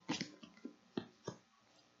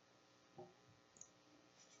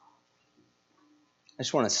I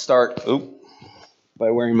just want to start by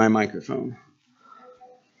wearing my microphone.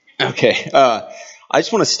 Okay. I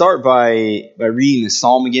just want to start by reading the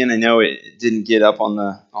psalm again. I know it didn't get up on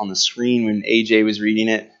the screen when AJ was reading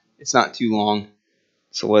it. It's not too long,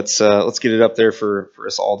 so let's get it up there for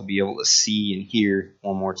us all to be able to see and hear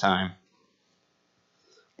one more time.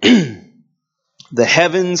 The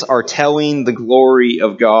heavens are telling the glory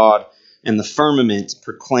of God, and the firmament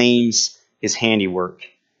proclaims his handiwork.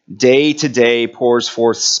 Day to day pours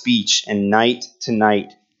forth speech, and night to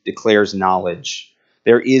night declares knowledge.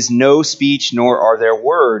 There is no speech, nor are there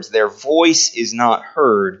words. Their voice is not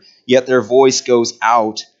heard, yet their voice goes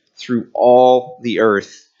out through all the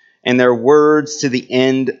earth, and their words to the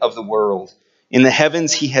end of the world. In the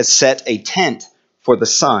heavens he has set a tent for the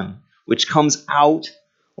sun, which comes out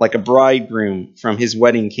like a bridegroom from his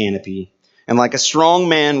wedding canopy, and like a strong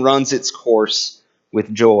man runs its course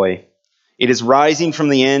with joy. It is rising from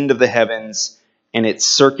the end of the heavens, and its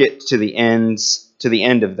circuit to the end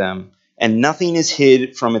of them, and nothing is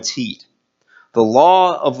hid from its heat. The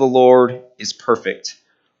law of the Lord is perfect,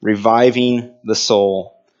 reviving the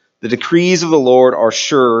soul. The decrees of the Lord are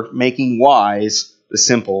sure, making wise the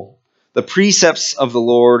simple. The precepts of the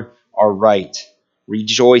Lord are right,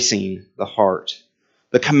 rejoicing the heart.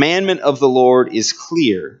 The commandment of the Lord is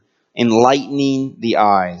clear, enlightening the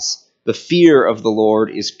eyes. The fear of the Lord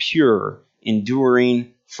is pure,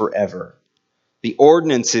 enduring forever. The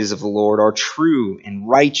ordinances of the Lord are true and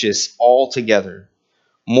righteous altogether.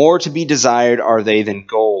 More to be desired are they than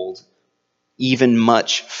gold, even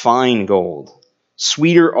much fine gold.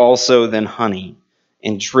 Sweeter also than honey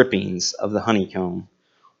and drippings of the honeycomb.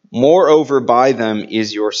 Moreover, by them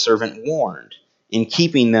is your servant warned. In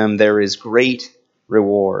keeping them there is great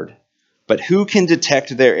reward. But who can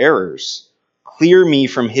detect their errors? Clear me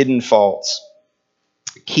from hidden faults.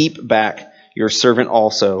 Keep back your servant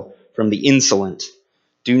also from the insolent.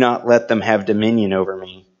 Do not let them have dominion over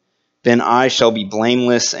me. Then I shall be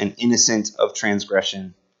blameless and innocent of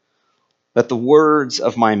transgression. Let the words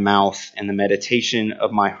of my mouth and the meditation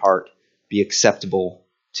of my heart be acceptable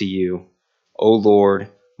to you, O Lord,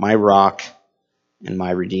 my rock and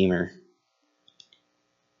my redeemer.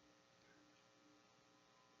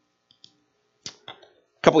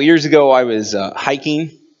 A couple years ago, I was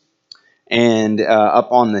hiking and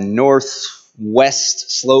up on the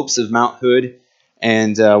northwest slopes of Mount Hood,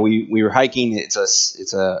 and we were hiking. It's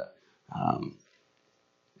a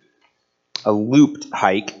looped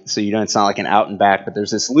hike, so it's not like an out and back, but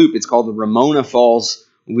there's this loop. It's called the Ramona Falls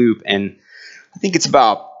Loop, and I think it's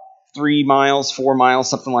about 3 miles, 4 miles,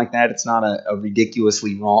 something like that. It's not a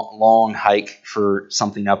ridiculously long hike for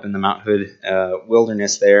something up in the Mount Hood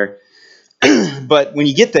wilderness there. But when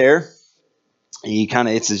you get there,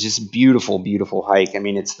 it's just a beautiful, beautiful hike. I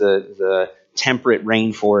mean, it's the temperate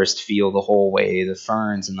rainforest feel the whole way, the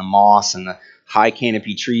ferns and the moss and the high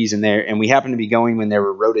canopy trees in there. And we happened to be going when there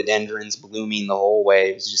were rhododendrons blooming the whole way.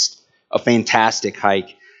 It was just a fantastic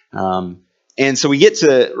hike. And so we get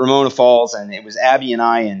to Ramona Falls, and it was Abby and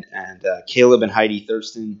I and Caleb and Heidi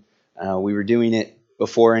Thurston. We were doing it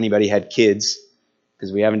before anybody had kids,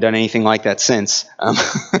 because we haven't done anything like that since.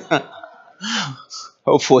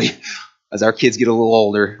 Hopefully, as our kids get a little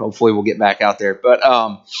older, hopefully we'll get back out there. But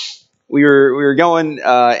we were going,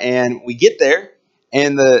 and we get there,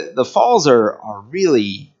 and the falls are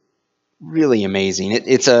really, really amazing.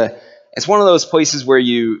 It's one of those places where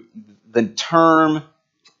the term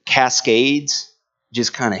Cascades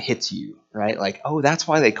just kind of hits you, right? Like, oh, that's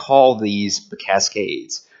why they call these the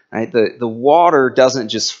Cascades, right? The water doesn't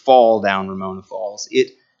just fall down Ramona Falls;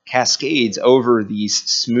 it cascades over these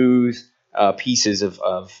smooth pieces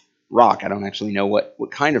of rock. I don't actually know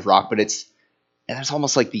what kind of rock, but there's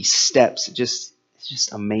almost like these steps. It's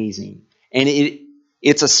just amazing, and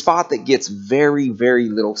it's a spot that gets very, very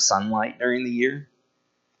little sunlight during the year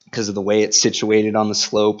because of the way it's situated on the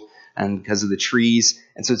slope and because of the trees,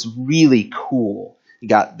 and so it's really cool. You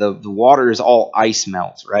got the water is all ice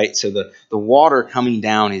melt, right? So the water coming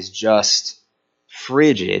down is just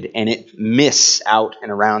frigid, and it mists out and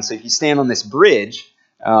around. So if you stand on this bridge,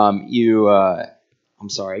 I'm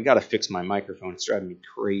sorry, I got to fix my microphone. It's driving me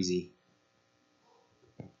crazy.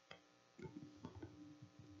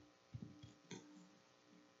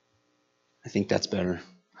 I think that's better.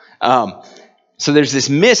 So there's this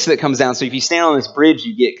mist that comes down. So if you stand on this bridge,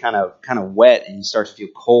 you get kind of wet and you start to feel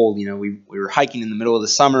cold. We were hiking in the middle of the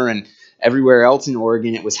summer, and everywhere else in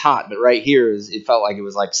Oregon it was hot, but right here it felt like it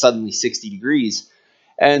was like suddenly 60 degrees.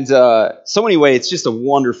 And so anyway, it's just a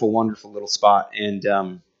wonderful, wonderful little spot. And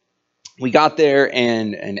we got there,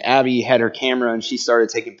 and Abby had her camera, and she started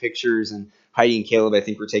taking pictures, and Heidi and Caleb, I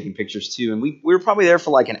think, were taking pictures too. And we were probably there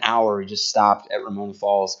for like an hour. We just stopped at Ramona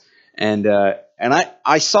Falls, and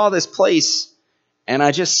I saw this place, and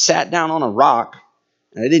I just sat down on a rock,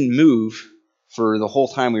 and I didn't move for the whole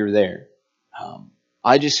time we were there.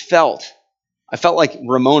 I just I felt like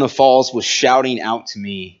Ramona Falls was shouting out to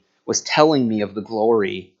me, was telling me of the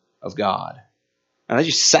glory of God, and I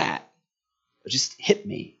just sat. It just hit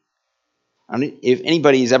me. I mean, if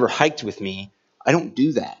anybody's ever hiked with me, I don't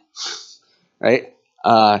do that, right?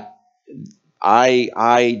 Uh,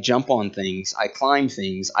 I jump on things, I climb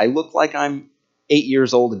things. I look like I'm 8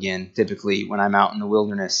 years old again. Typically, when I'm out in the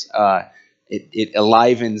wilderness, it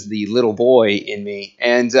enlivens the little boy in me.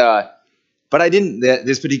 And but I didn't.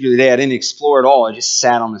 This particular day, I didn't explore at all. I just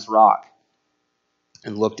sat on this rock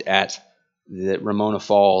and looked at the Ramona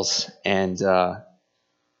Falls and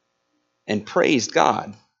praised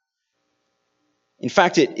God. In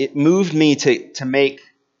fact, it moved me to make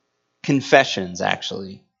confessions,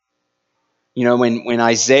 actually. You know, when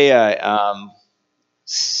Isaiah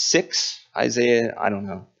 6, Isaiah, I don't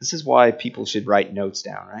know. This is why people should write notes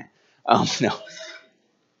down, right? No,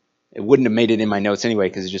 it wouldn't have made it in my notes anyway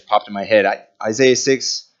because it just popped in my head. Isaiah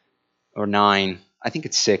 6 or 9, I think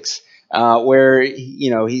it's 6, where,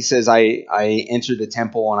 he says, I entered the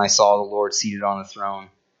temple and I saw the Lord seated on a throne.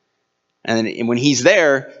 And when he's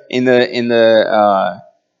there in the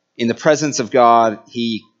presence of God,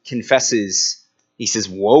 he confesses. He says,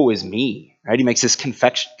 "Woe is me!" Right? He makes this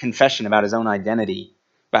confession about his own identity,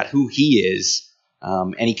 about who he is,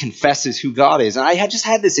 and he confesses who God is. And I had just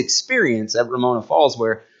had this experience at Ramona Falls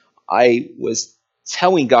where I was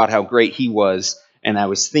telling God how great He was, and I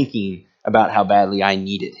was thinking about how badly I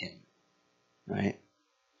needed Him. Right?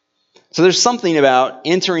 So there's something about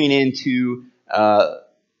entering into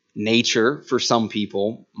nature for some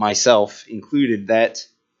people, myself included, that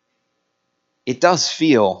it does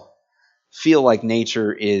feel like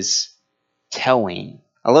nature is telling.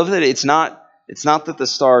 I love that it's not that the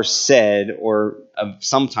stars said or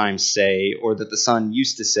sometimes say or that the sun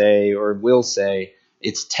used to say or will say.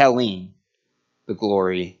 It's telling the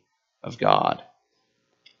glory of God.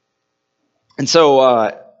 And so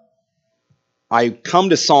I come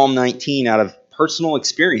to Psalm 19 out of personal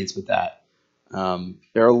experience with that.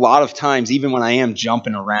 There are a lot of times, even when I am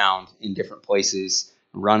jumping around in different places,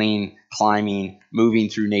 running, climbing, moving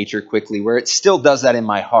through nature quickly, where it still does that in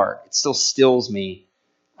my heart. It still stills me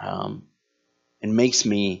and makes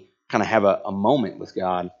me kind of have a moment with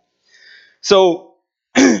God. So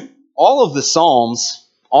all of the Psalms,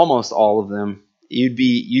 almost all of them, you'd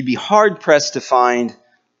be hard pressed to find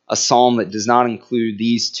a psalm that does not include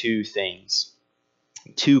these two things,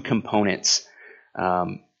 two components.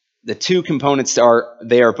 The two components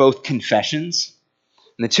are both confessions.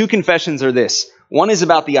 And the two confessions are this. One is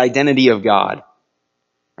about the identity of God,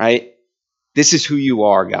 right? This is who you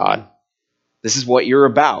are, God. This is what you're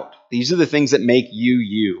about. These are the things that make you,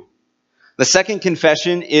 you. The second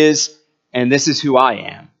confession is, and this is who I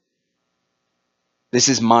am. This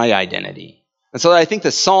is my identity. And so I think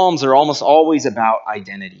the Psalms are almost always about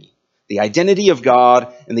identity. The identity of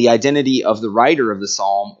God and the identity of the writer of the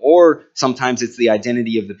Psalm, or sometimes it's the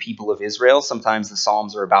identity of the people of Israel. Sometimes the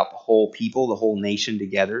Psalms are about the whole people, the whole nation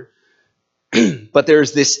together. But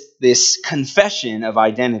there's this confession of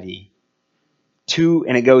identity,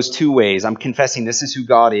 and it goes two ways. I'm confessing this is who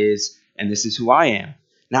God is, and this is who I am.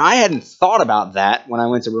 Now, I hadn't thought about that when I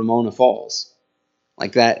went to Ramona Falls.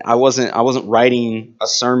 Like that, I wasn't writing a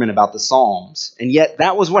sermon about the Psalms, and yet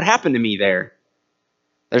that was what happened to me there.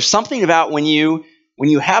 There's something about when you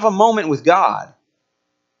have a moment with God,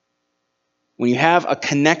 when you have a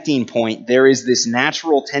connecting point, there is this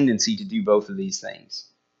natural tendency to do both of these things.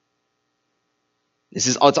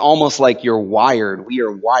 It's almost like we are wired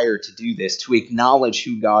to do this, to acknowledge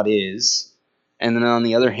who God is, and then on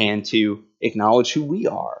the other hand, to acknowledge who we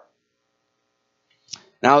are.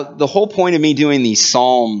 Now, the whole point of me doing these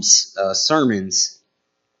Psalms sermons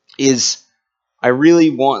is I really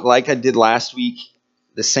want, like I did last week,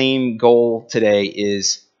 the same goal today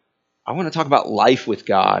is I want to talk about life with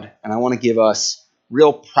God, and I want to give us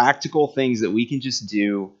real practical things that we can just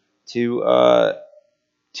do to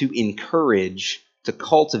encourage, to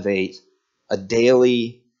cultivate a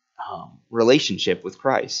daily relationship with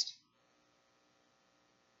Christ,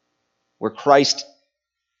 where Christ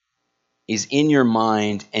is in your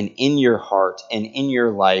mind and in your heart and in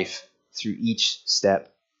your life through each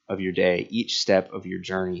step of your day, each step of your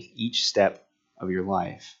journey, each step of your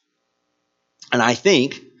life. And I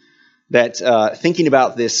think that thinking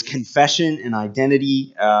about this confession and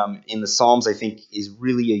identity in the Psalms, I think, is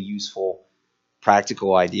really a useful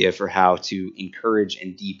practical idea for how to encourage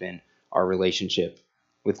and deepen our relationship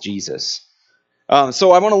with Jesus.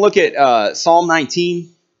 So I want to look at Psalm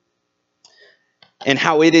 19 and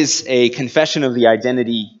how it is a confession of the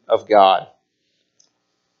identity of God.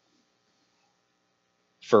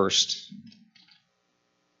 First,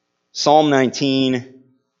 Psalm 19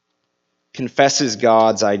 confesses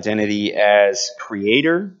God's identity as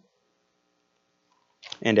creator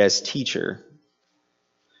and as teacher.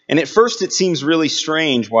 And at first it seems really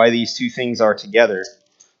strange why these two things are together.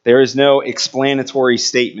 There is no explanatory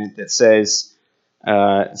statement that says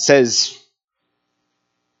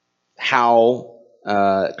how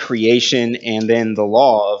creation and then the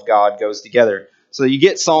law of God goes together. So you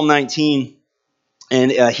get Psalm 19,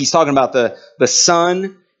 and he's talking about the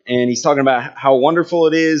sun, and he's talking about how wonderful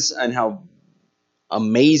it is and how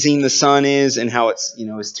amazing the sun is, and how it's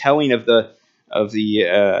is telling of the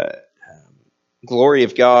glory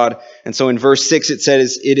of God. And so in verse 6 it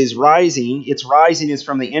says, "It is rising, its rising is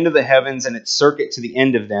from the end of the heavens, and its circuit to the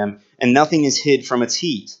end of them, and nothing is hid from its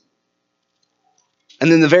heat."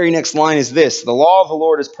 And then the very next line is this: "The law of the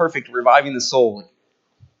Lord is perfect, reviving the soul."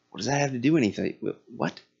 What does that have to do with anything?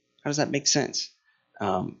 What? How does that make sense?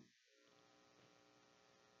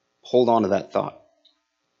 Hold on to that thought.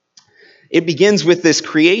 It begins with this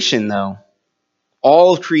creation, though.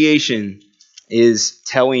 All of creation is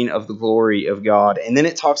telling of the glory of God. And then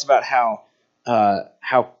it talks about how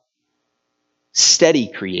steady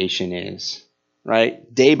creation is,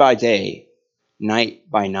 right? Day by day, night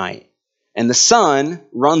by night. And the sun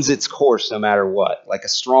runs its course no matter what. Like a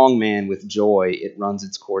strong man with joy, it runs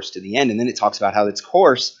its course to the end. And then it talks about how its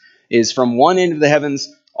course is from one end of the heavens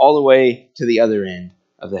all the way to the other end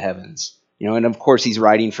of the heavens. And of course he's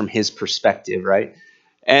writing from his perspective, right?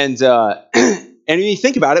 And and when you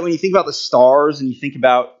think about it, when you think about the stars and you think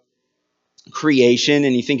about creation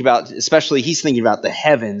and you think about, especially he's thinking about the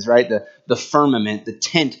heavens, right? The firmament, the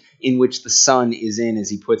tent in which the sun is in, as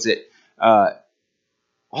he puts it.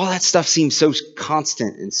 All that stuff seems so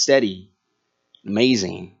constant and steady,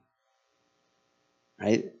 amazing,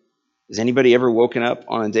 right? Has anybody ever woken up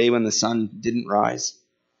on a day when the sun didn't rise?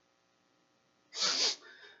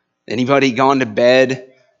 Anybody gone to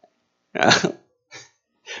bed?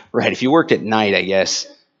 Right, if you worked at night, I guess,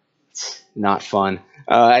 it's not fun.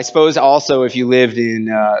 I suppose also if you lived in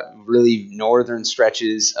really northern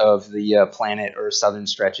stretches of the planet or southern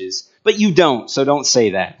stretches, but you don't, so don't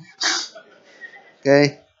say that.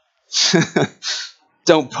 Okay?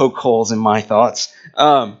 Don't poke holes in my thoughts.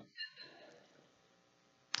 So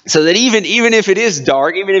that even if it is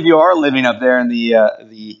dark, even if you are living up there in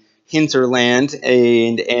the hinterland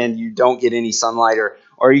and you don't get any sunlight,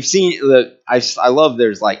 or you've seen I love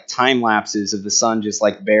there's like time lapses of the sun just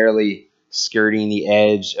like barely skirting the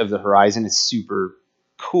edge of the horizon. It's super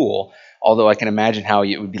cool. Although I can imagine how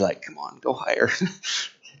it would be like, come on, go higher.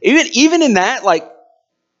 even in that, like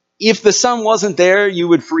if the sun wasn't there, you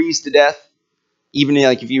would freeze to death. Even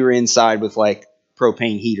like if you were inside with like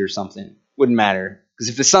propane heat or something, wouldn't matter. Because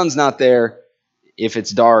if the sun's not there, if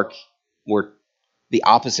it's dark, we're the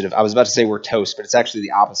opposite of, I was about to say we're toast, but it's actually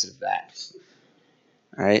the opposite of that.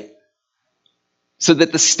 All right? So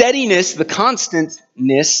that the steadiness, the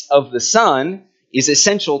constantness of the sun is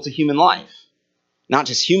essential to human life. Not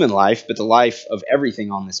just human life, but the life of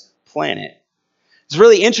everything on this planet. It's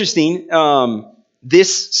really interesting,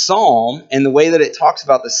 this psalm and the way that it talks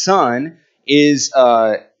about the sun is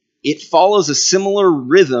it follows a similar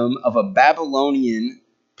rhythm of a Babylonian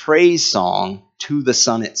praise song to the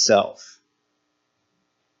sun itself.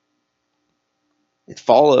 It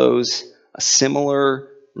follows a similar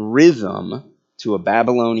rhythm to a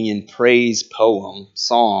Babylonian praise poem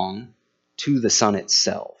song to the sun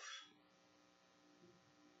itself.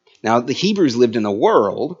 Now, the Hebrews lived in a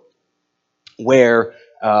world where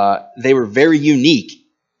they were very unique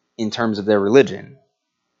in terms of their religion.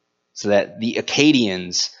 So that the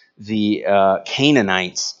Akkadians, the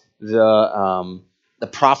Canaanites, the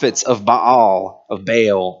prophets of Baal,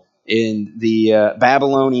 and the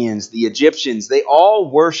Babylonians, the Egyptians, they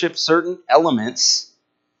all worship certain elements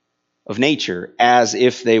of nature as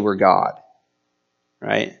if they were God,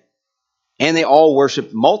 right? And they all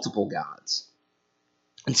worship multiple gods.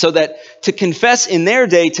 And so that to confess in their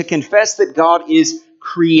day, to confess that God is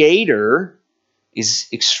creator is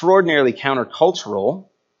extraordinarily countercultural.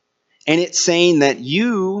 And it's saying that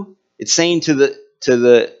it's saying to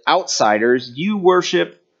the outsiders, you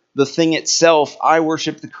worship the thing itself, I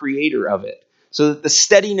worship the creator of it. So that the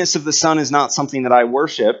steadiness of the sun is not something that I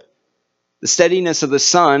worship. The steadiness of the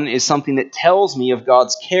sun is something that tells me of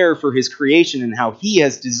God's care for his creation and how he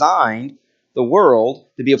has designed the world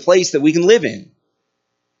to be a place that we can live in.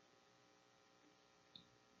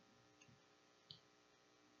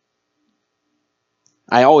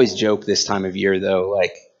 I always joke this time of year, though,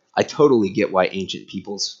 like, I totally get why ancient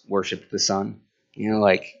peoples worshipped the sun.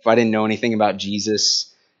 Like, if I didn't know anything about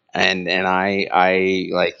Jesus and I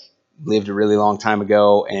like lived a really long time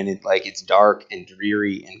ago and it's dark and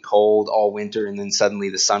dreary and cold all winter and then suddenly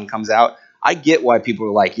the sun comes out, I get why people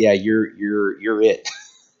are like, yeah, you're it.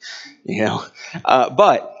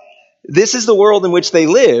 But this is the world in which they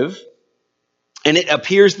live, and it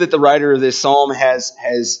appears that the writer of this psalm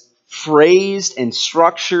has phrased and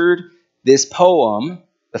structured this poem,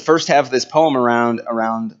 the first half of this poem, around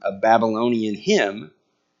a Babylonian hymn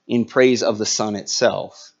in praise of the sun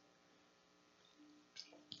itself.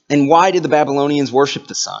 And why did the Babylonians worship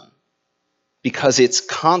the sun? Because its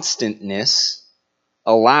constantness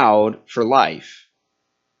allowed for life,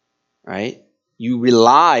 right? You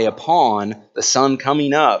rely upon the sun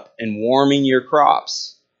coming up and warming your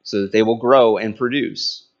crops so that they will grow and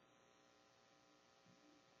produce.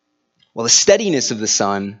 Well, the steadiness of the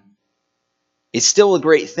sun is still a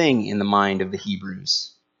great thing in the mind of the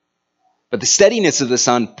Hebrews. But the steadiness of the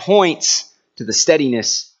sun points to the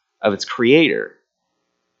steadiness of its creator,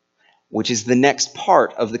 which is the next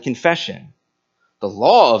part of the confession. The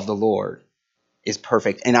law of the Lord is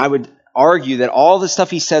perfect. And I would argue that all the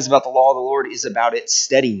stuff he says about the law of the Lord is about its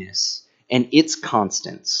steadiness and its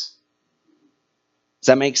constance. Does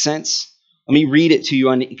that make sense? Let me read it to you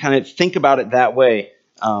and kind of think about it that way.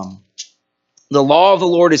 The law of the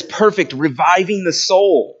Lord is perfect, reviving the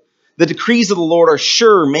soul. The decrees of the Lord are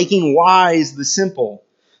sure, making wise the simple.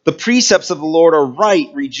 The precepts of the Lord are right,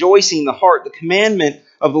 rejoicing the heart. The commandment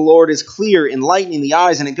of the Lord is clear, enlightening the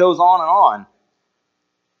eyes, and it goes on and on.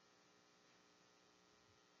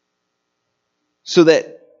 So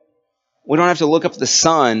that we don't have to look up the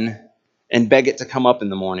sun and beg it to come up in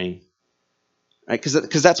the morning. Right?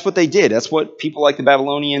 Because that's what they did. That's what people like the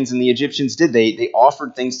Babylonians and the Egyptians did. They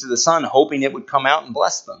offered things to the sun, hoping it would come out and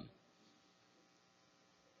bless them.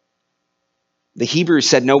 The Hebrews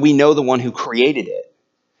said, no, we know the one who created it.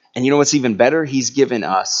 And you know what's even better? He's given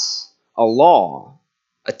us a law,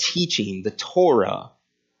 a teaching, the Torah.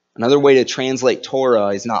 Another way to translate Torah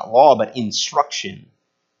is not law, but instruction,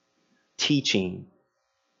 teaching.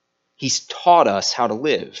 He's taught us how to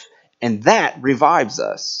live, and that revives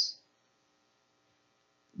us.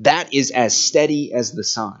 That is as steady as the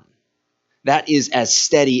sun. That is as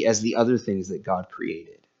steady as the other things that God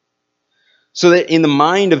created. So that in the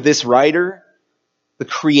mind of this writer, the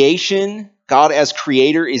creation, God as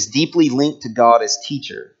creator, is deeply linked to God as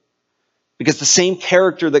teacher. Because the same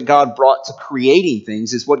character that God brought to creating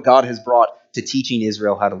things is what God has brought to teaching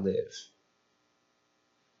Israel how to live.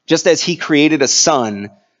 Just as he created a sun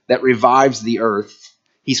that revives the earth,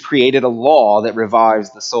 he's created a law that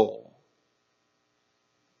revives the soul.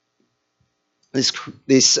 And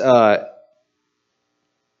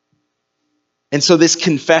so this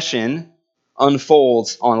confession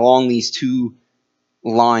unfolds along these two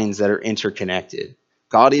lines that are interconnected.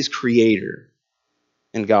 God is creator,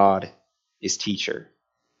 and God is teacher.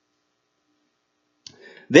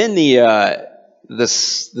 Then the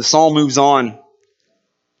psalm moves on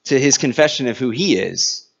to his confession of who he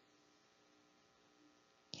is.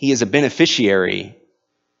 He is a beneficiary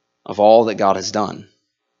of all that God has done.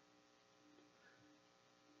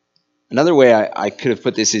 Another way I could have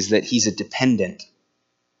put this is that he's a dependent,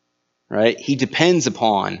 right? He depends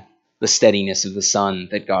upon the steadiness of the sun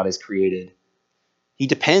that God has created. He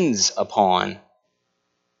depends upon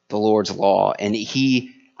the Lord's law. And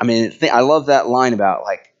I love that line about,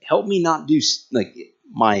 like, help me not do, like,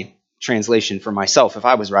 my translation for myself, if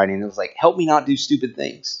I was writing, it was like, help me not do stupid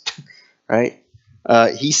things, right?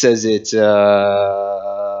 He says it,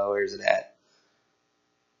 where's it at?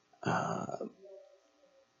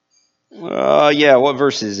 What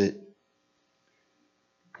verse is it?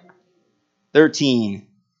 13.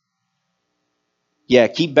 Yeah,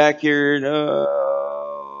 keep back your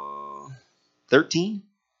 13?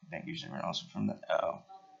 Back your somewhere else from the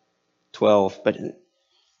 12. But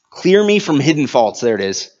clear me from hidden faults. There it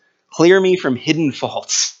is. Clear me from hidden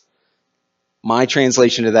faults. My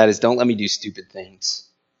translation of that is, don't let me do stupid things.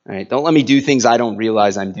 Right? Don't let me do things I don't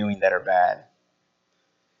realize I'm doing that are bad.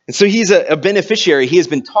 And so he's a beneficiary. He has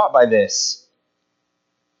been taught by this.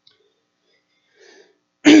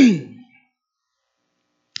 The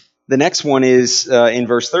next one is in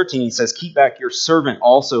verse 13. He says, keep back your servant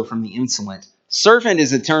also from the insolent. Servant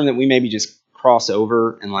is a term that we maybe just cross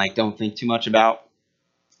over and don't think too much about.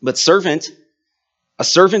 But a servant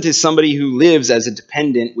is somebody who lives as a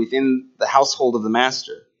dependent within the household of the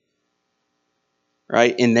master,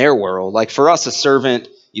 right? In their world. Like for us, a servant,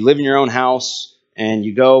 you live in your own house and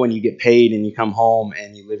you go and you get paid and you come home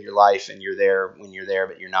and you live your life and you're there when you're there,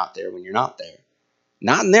 but you're not there when you're not there.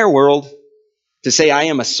 Not in their world. To say I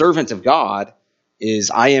am a servant of God is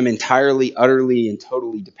I am entirely, utterly, and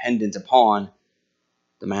totally dependent upon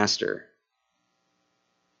the master.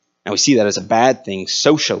 Now we see that as a bad thing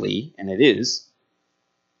socially, and it is,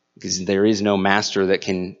 because there is no master that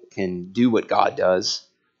can do what God does.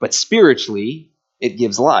 But spiritually, it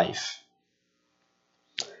gives life.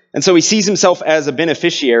 And so he sees himself as a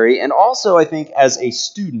beneficiary and also, I think, as a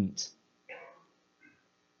student.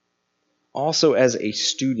 Also as a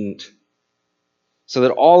student. So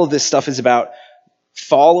that all of this stuff is about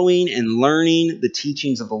following and learning the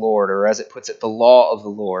teachings of the Lord, or as it puts it, the law of the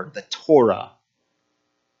Lord, the Torah.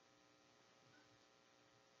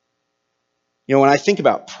 You know, when I think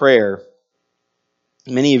about prayer,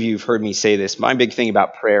 many of you have heard me say this. My big thing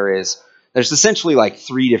about prayer is there's essentially like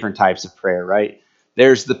 3 different types of prayer, right?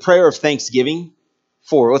 There's the prayer of thanksgiving.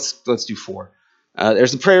 4. Let's do 4.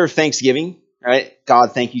 There's the prayer of thanksgiving, right?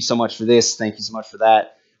 God, thank you so much for this. Thank you so much for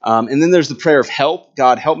that. And then there's the prayer of help.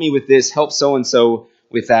 God, help me with this. Help so-and-so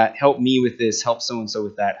with that. Help me with this. Help so-and-so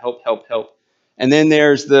with that. Help, help, help. And then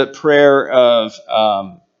there's the prayer of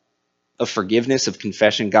forgiveness, of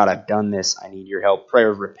confession. God, I've done this. I need your help. Prayer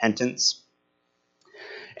of repentance.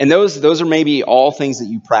 And those are maybe all things that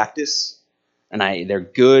you practice, and they're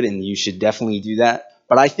good, and you should definitely do that.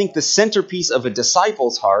 But I think the centerpiece of a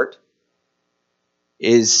disciple's heart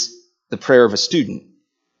is the prayer of a student.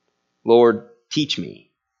 Lord, teach me.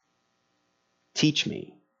 Teach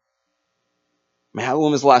me. I mean,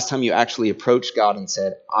 when was the last time you actually approached God and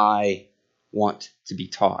said, I want to be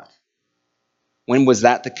taught? When was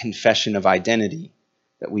that the confession of identity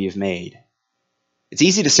that we have made? It's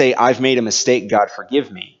easy to say, I've made a mistake, God,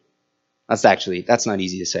 forgive me. That's not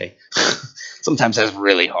easy to say. Sometimes that's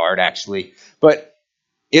really hard, actually. But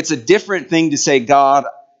it's a different thing to say, God,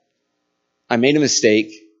 I made a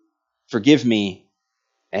mistake, forgive me,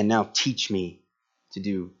 and now teach me to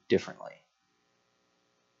do differently.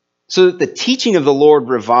 So that the teaching of the Lord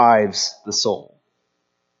revives the soul.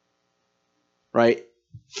 Right?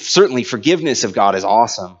 Certainly forgiveness of God is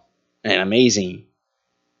awesome and amazing.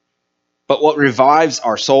 But what revives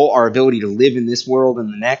our soul, our ability to live in this world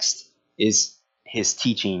and the next, is his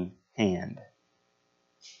teaching hand.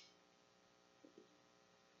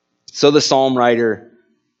 So the psalm writer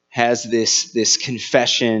has this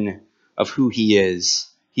confession of who he is.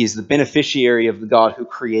 He is the beneficiary of the God who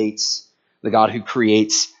creates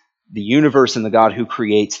the universe, and the God who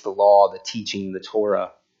creates the law, the teaching, the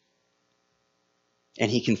Torah. And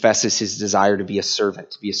he confesses his desire to be a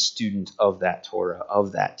servant, to be a student of that Torah,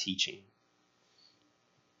 of that teaching.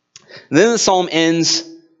 And then the psalm ends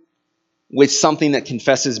with something that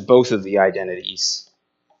confesses both of the identities.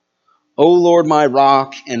 O Lord, my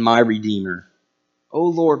rock and my redeemer. O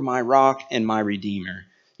Lord, my rock and my redeemer.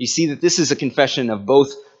 You see that this is a confession of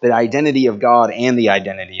both the identity of God and the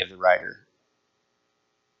identity of the writer.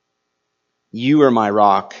 You are my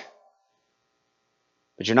rock.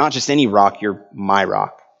 But you're not just any rock, you're my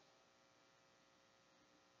rock.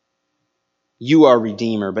 You are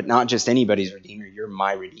Redeemer, but not just anybody's Redeemer, you're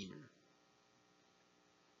my Redeemer.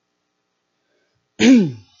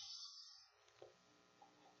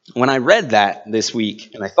 When I read that this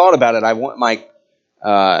week and I thought about it, I want my...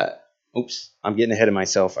 I'm getting ahead of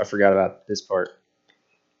myself. I forgot about this part.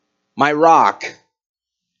 My rock.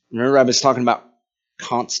 Remember I was talking about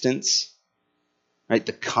constants? Right?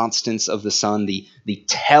 The constants of the sun, the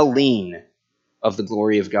telling of the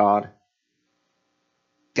glory of God.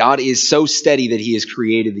 God is so steady that he has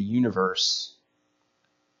created the universe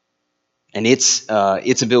and its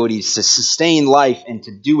ability to sustain life and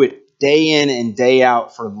to do it day in and day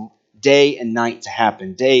out, for day and night to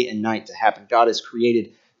happen, day and night to happen. God has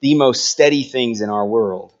created the most steady things in our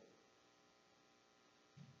world.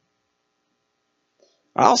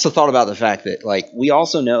 I also thought about the fact that, we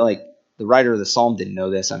also know, the writer of the psalm didn't know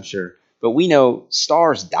this, I'm sure, but we know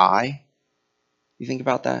stars die. You think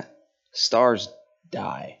about that? Stars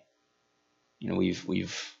die. You know,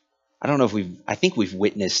 I think we've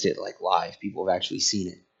witnessed it live. People have actually seen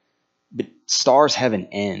it. But stars have an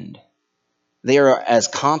end. They are as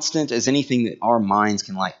constant as anything that our minds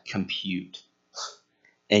can compute.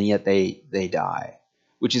 And yet they die,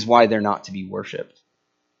 which is why they're not to be worshipped.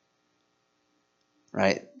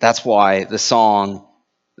 Right? That's why the psalm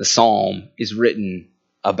is written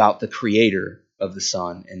about the creator of the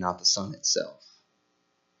sun and not the sun itself.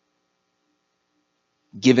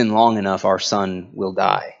 Given long enough, our sun will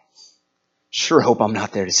die. Sure hope I'm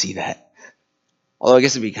not there to see that. Although I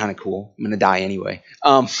guess it'd be kind of cool. I'm going to die anyway.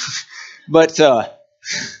 But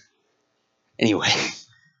anyway,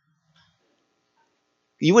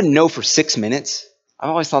 you wouldn't know for 6 minutes. I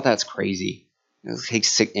always thought that's crazy. It takes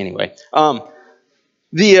 6 anyway.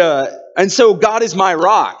 And so God is my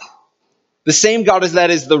rock. The same God as that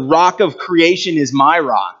is the rock of creation is my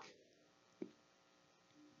rock.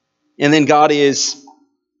 And then God is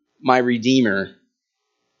my Redeemer.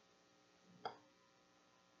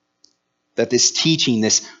 That this teaching,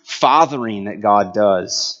 this fathering that God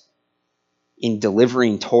does in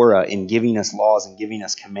delivering Torah, in giving us laws and giving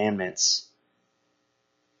us commandments,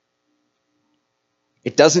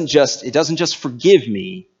 it doesn't just forgive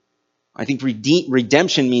me. I think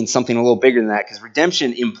redemption means something a little bigger than that, because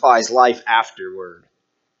redemption implies life afterward,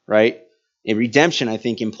 right? And redemption, I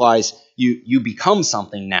think, implies you become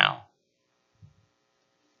something now.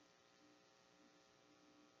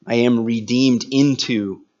 I am redeemed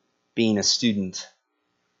into being a student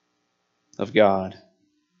of God.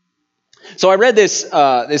 So I read this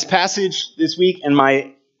passage this week, and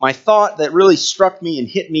my thought that really struck me and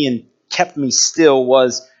hit me and kept me still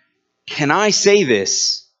was, can I say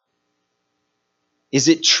this? Is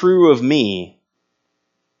it true of me?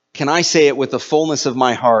 Can I say it with the fullness of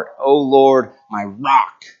my heart, O Lord, my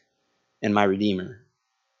rock and my Redeemer?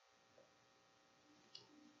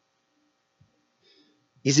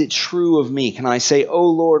 Is it true of me? Can I say, O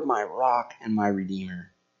Lord, my rock and my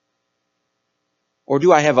Redeemer? Or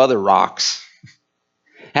do I have other rocks?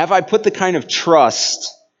 Have I put the kind of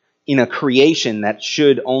trust in a creation that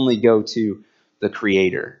should only go to the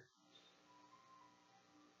Creator?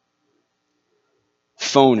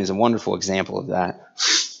 Phone is a wonderful example of that.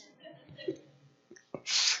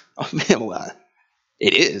 Oh, man, well,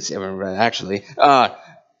 it is, actually. Have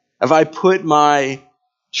I put my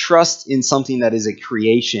trust in something that is a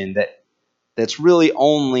creation that's really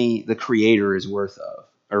only the Creator is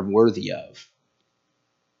worthy of?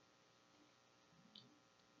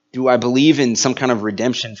 Do I believe in some kind of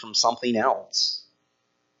redemption from something else?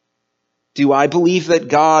 Do I believe that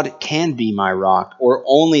God can be my rock, or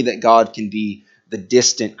only that God can be the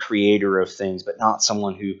distant creator of things, but not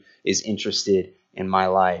someone who is interested in my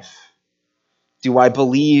life? Do I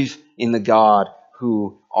believe in the God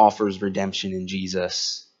who offers redemption in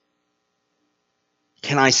Jesus?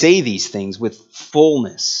 Can I say these things with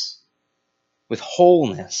fullness, with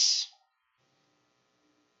wholeness?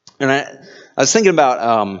 And I was thinking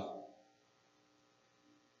about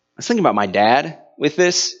my dad with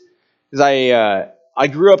this, because I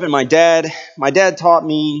grew up, and my dad taught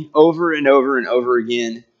me over and over and over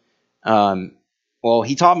again.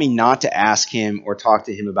 He taught me not to ask him or talk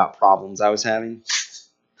to him about problems I was having.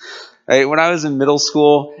 Right? When I was in middle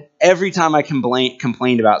school, every time I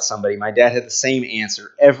complained about somebody, my dad had the same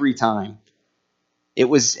answer every time. It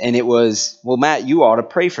was, well, Matt, you ought to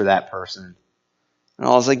pray for that person. And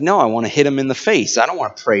I was like, no, I want to hit them in the face. I don't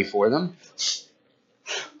want to pray for them. It's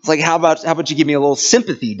like, how about you give me a little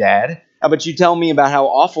sympathy, Dad? How about you tell me about how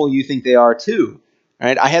awful you think they are too?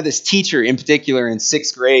 Right? I had this teacher in particular in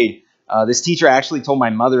 6th grade. This teacher actually told my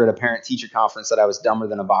mother at a parent-teacher conference that I was dumber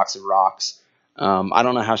than a box of rocks. I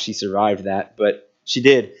don't know how she survived that, but she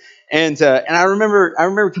did. And I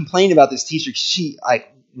remember complaining about this teacher.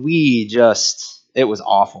 It was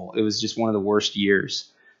awful. It was just one of the worst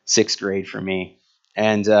years, 6th grade for me.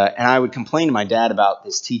 And I would complain to my dad about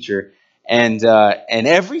this teacher. And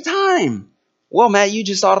every time, well, Matt, you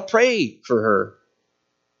just ought to pray for her.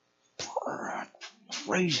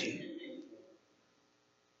 Crazy.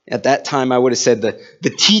 At that time, I would have said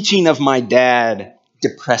the teaching of my dad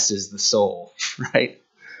depresses the soul, right?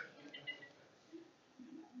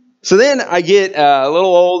 So then I get a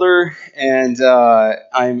little older, and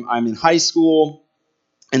I'm in high school,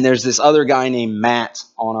 and there's this other guy named Matt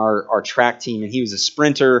on our track team, and he was a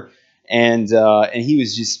sprinter, and he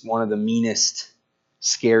was just one of the meanest,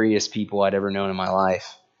 scariest people I'd ever known in my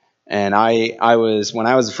life. And I was, when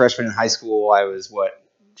I was a freshman in high school, I was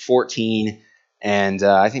 14, and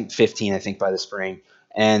I think 15, I think by the spring.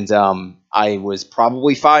 And I was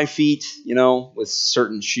probably 5 feet, with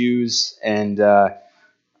certain shoes, and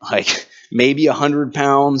like maybe 100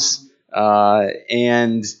 pounds.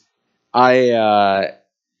 And I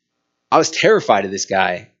was terrified of this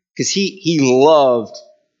guy, because he loved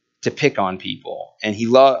to pick on people, and he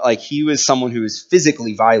was someone who was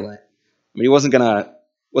physically violent. I mean, he wasn't gonna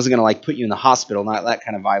like put you in the hospital, not that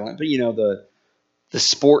kind of violent, but the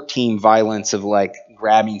sport team violence of like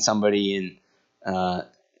grabbing somebody and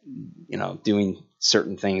doing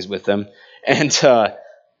certain things with them. And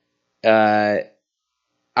I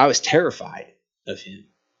was terrified of him.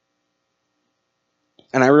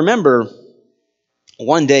 And I remember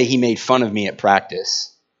one day he made fun of me at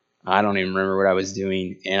practice. I don't even remember what I was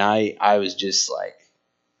doing, and I was just like,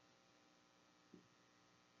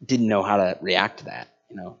 didn't know how to react to that.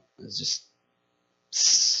 I was just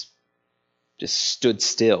stood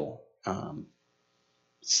still.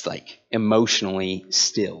 It's like emotionally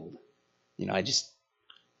stilled. And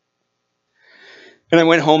I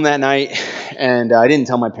went home that night, and I didn't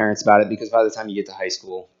tell my parents about it, because by the time you get to high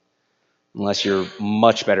school, unless you're a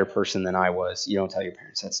much better person than I was, you don't tell your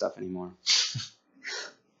parents that stuff anymore.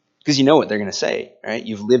 Because you know what they're going to say, right?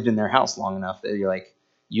 You've lived in their house long enough that you're like,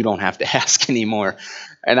 you don't have to ask anymore.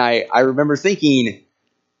 And I remember thinking,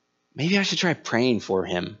 maybe I should try praying for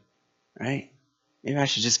him, right? Maybe I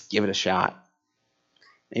should just give it a shot.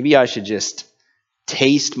 Maybe I should just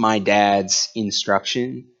taste my dad's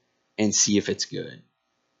instruction and see if it's good.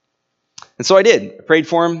 And so I did. I prayed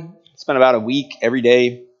for him. Spent about a week every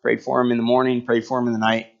day. Prayed for him in the morning, prayed for him in the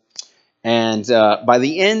night. And by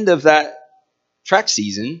the end of that track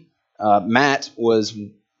season, Matt was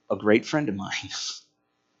a great friend of mine.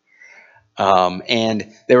 And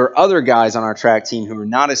there were other guys on our track team who were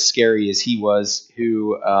not as scary as he was,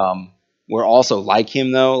 who were also like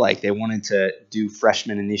him, though. Like, they wanted to do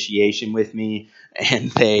freshman initiation with me, and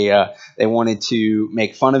they wanted to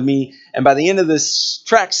make fun of me. And by the end of this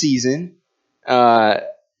track season,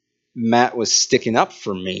 Matt was sticking up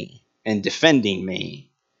for me and defending me.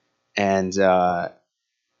 And I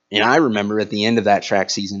remember at the end of that track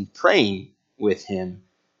season praying with him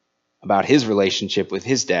about his relationship with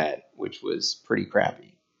his dad, which was pretty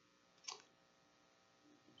crappy.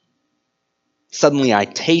 Suddenly I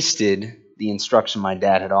tasted the instruction my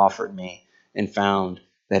dad had offered me and found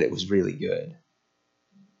that it was really good.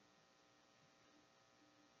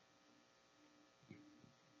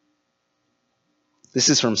 This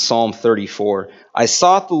is from Psalm 34. I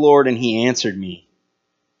sought the Lord and he answered me.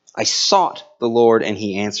 I sought the Lord and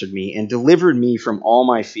he answered me and delivered me from all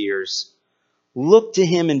my fears. Look to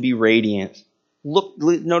him and be radiant.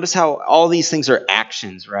 Notice how all these things are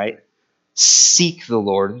actions, right? Seek the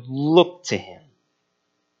Lord. Look to him.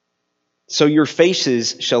 So your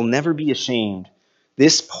faces shall never be ashamed.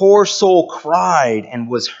 This poor soul cried and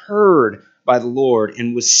was heard by the Lord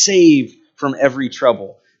and was saved from every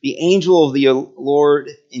trouble. The angel of the Lord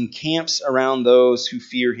encamps around those who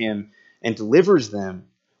fear him and delivers them.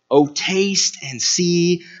 Oh, taste and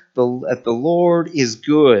see that the Lord is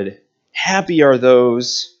good. Happy are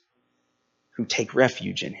those who take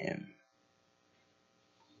refuge in him.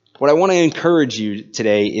 What I want to encourage you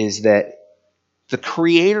today is that the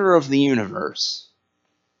creator of the universe,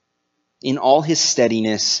 in all his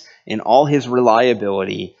steadiness, in all his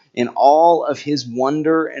reliability, in all of his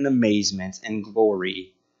wonder and amazement and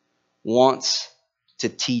glory, wants to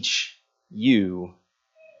teach you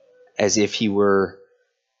as if he were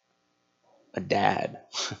a dad,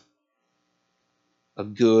 a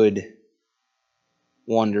good,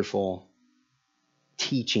 wonderful,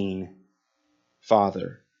 teaching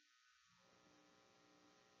father.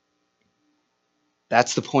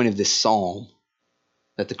 That's the point of this psalm,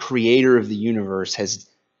 that the creator of the universe has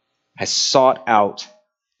sought out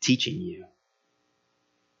teaching you,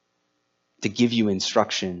 to give you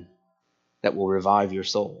instruction that will revive your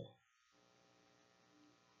soul.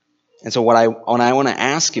 And so what I want to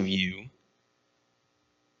ask of you,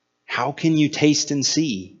 how can you taste and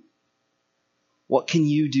see? What can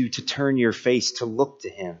you do to turn your face to look to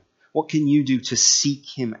him? What can you do to seek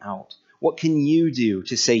him out? What can you do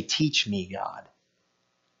to say, teach me, God?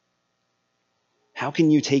 How can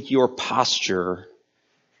you take your posture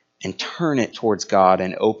and turn it towards God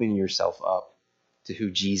and open yourself up to who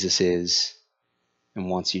Jesus is and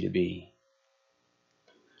wants you to be?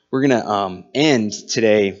 We're going to end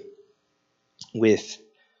today with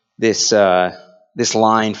this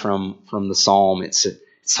line from the psalm. It's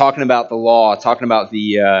talking about the law, talking about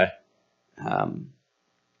the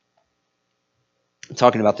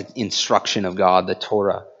instruction of God, the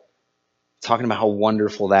Torah, talking about how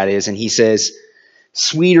wonderful that is. And he says,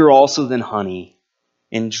 sweeter also than honey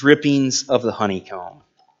and drippings of the honeycomb.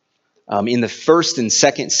 In the 1st and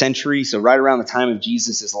 2nd century, so right around the time of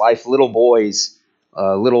Jesus' life, little boys,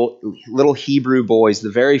 little Hebrew boys, the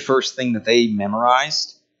very first thing that they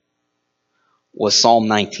memorized was Psalm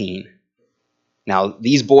 19. Now,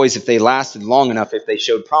 these boys, if they lasted long enough, if they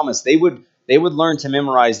showed promise, they would learn to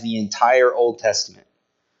memorize the entire Old Testament.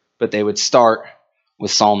 But they would start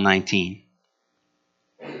with Psalm 19.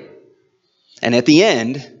 And at the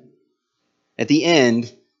end,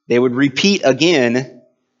 they would repeat again,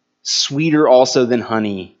 sweeter also than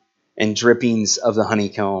honey and drippings of the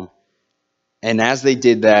honeycomb. And as they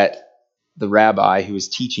did that, the rabbi who was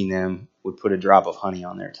teaching them would put a drop of honey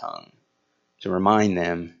on their tongue to remind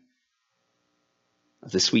them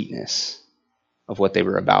of the sweetness of what they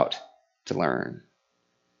were about to learn.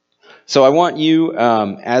 So I want you,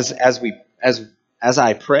 as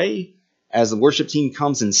I pray, as the worship team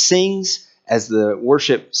comes and sings, as the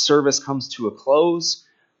worship service comes to a close,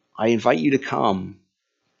 I invite you to come.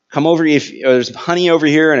 Come over if there's honey over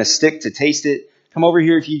here and a stick to taste it. Come over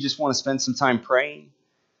here if you just want to spend some time praying.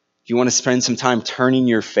 If you want to spend some time turning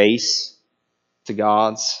your face to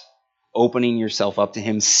God's, opening yourself up to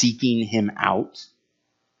Him, seeking Him out.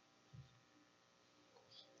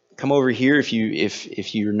 Come over here if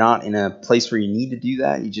you're not in a place where you need to do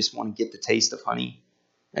that. You just want to get the taste of honey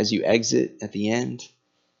as you exit at the end.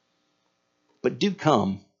 But do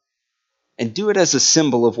come, and do it as a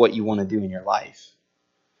symbol of what you want to do in your life.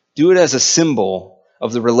 Do it as a symbol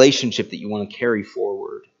of the relationship that you want to carry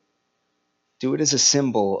forward. Do it as a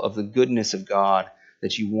symbol of the goodness of God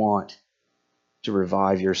that you want to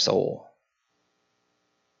revive your soul.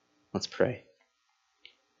 Let's pray.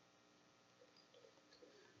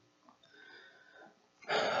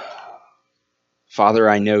 Father,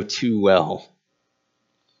 I know too well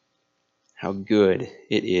how good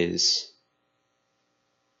it is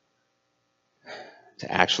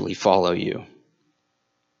to actually follow you.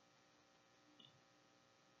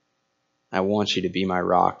 I want you to be my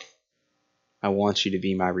rock. I want you to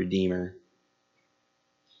be my redeemer.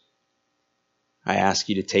 I ask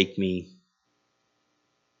you to take me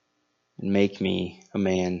and make me a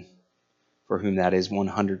man for whom that is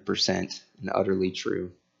 100% and utterly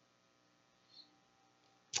true.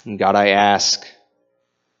 And God, I ask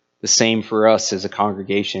the same for us as a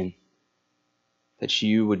congregation, that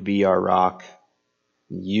you would be our rock,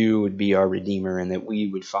 you would be our redeemer, and that we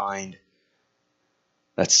would find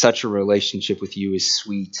that such a relationship with you is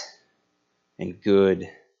sweet and good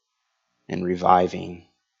and reviving.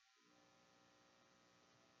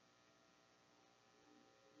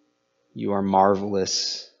 You are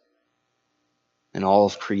marvelous, and all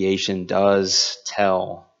of creation does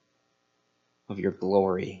tell of your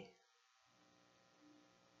glory.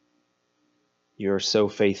 You are so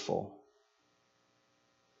faithful.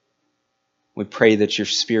 We pray that your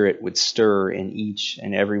Spirit would stir in each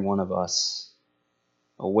and every one of us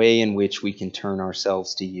a way in which we can turn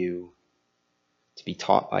ourselves to you, to be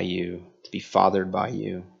taught by you, to be fathered by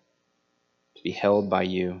you, to be held by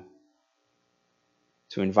you,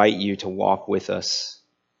 to invite you to walk with us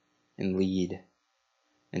and lead,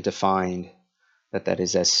 and to find that that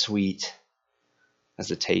is as sweet as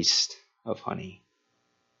the taste of honey.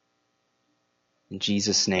 In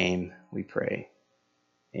Jesus' name we pray.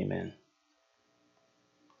 Amen.